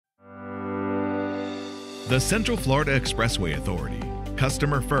The Central Florida Expressway Authority.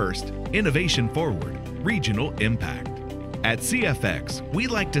 Customer first, innovation forward, regional impact. At CFX, we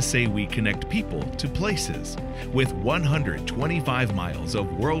like to say we connect people to places. With 125 miles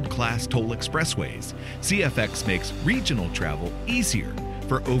of world-class toll expressways, CFX makes regional travel easier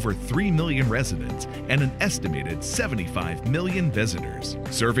for over 3 million residents and an estimated 75 million visitors.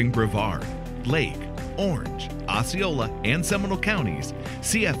 Serving Brevard, Lake, Orange, Osceola, and Seminole Counties,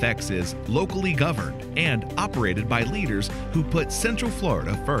 CFX is locally governed and operated by leaders who put Central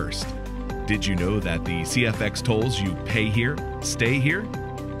Florida first. Did you know that the CFX tolls you pay here, stay here?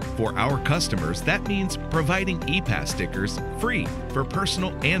 For our customers, that means providing e-pass stickers free for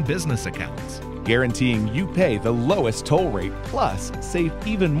personal and business accounts. Guaranteeing you pay the lowest toll rate, plus save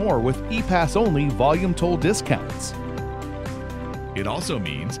even more with e-pass only volume toll discounts. It also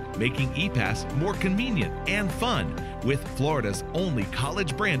means making e-pass more convenient and fun with Florida's only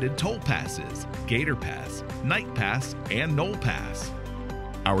college-branded toll passes, Gator Pass, Night Pass, and Knoll Pass.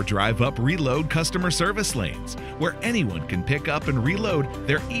 Our drive-up reload customer service lanes, where anyone can pick up and reload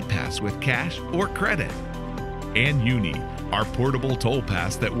their e-pass with cash or credit. And Uni, our portable toll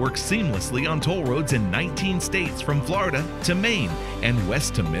pass that works seamlessly on toll roads in 19 states from Florida to Maine and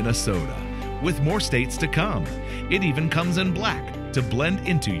west to Minnesota, with more states to come. It even comes in black to blend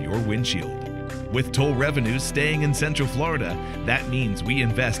into your windshield. With toll revenues staying in Central Florida, that means we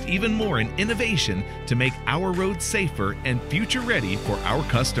invest even more in innovation to make our roads safer and future-ready for our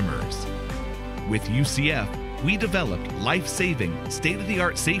customers. With UCF, we developed life-saving,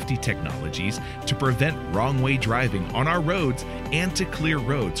 state-of-the-art safety technologies to prevent wrong-way driving on our roads and to clear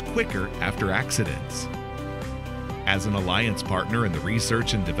roads quicker after accidents. As an alliance partner in the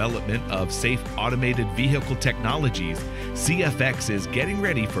research and development of safe automated vehicle technologies, CFX is getting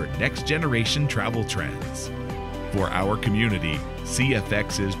ready for next-generation travel trends. For our community,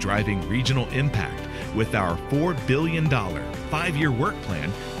 CFX is driving regional impact with our $4 billion 5-year work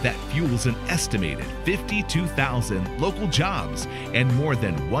plan that fuels an estimated 52,000 local jobs and more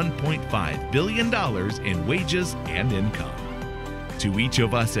than $1.5 billion in wages and income. To each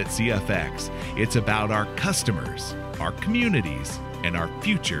of us at CFX, it's about our customers, our communities, and our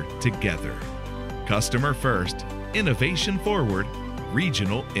future together. Customer first, innovation forward,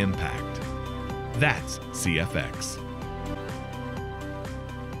 regional impact. That's CFX.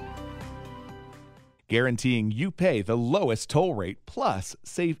 Guaranteeing you pay the lowest toll rate, plus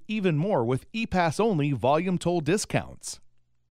save even more with e-pass only volume toll discounts.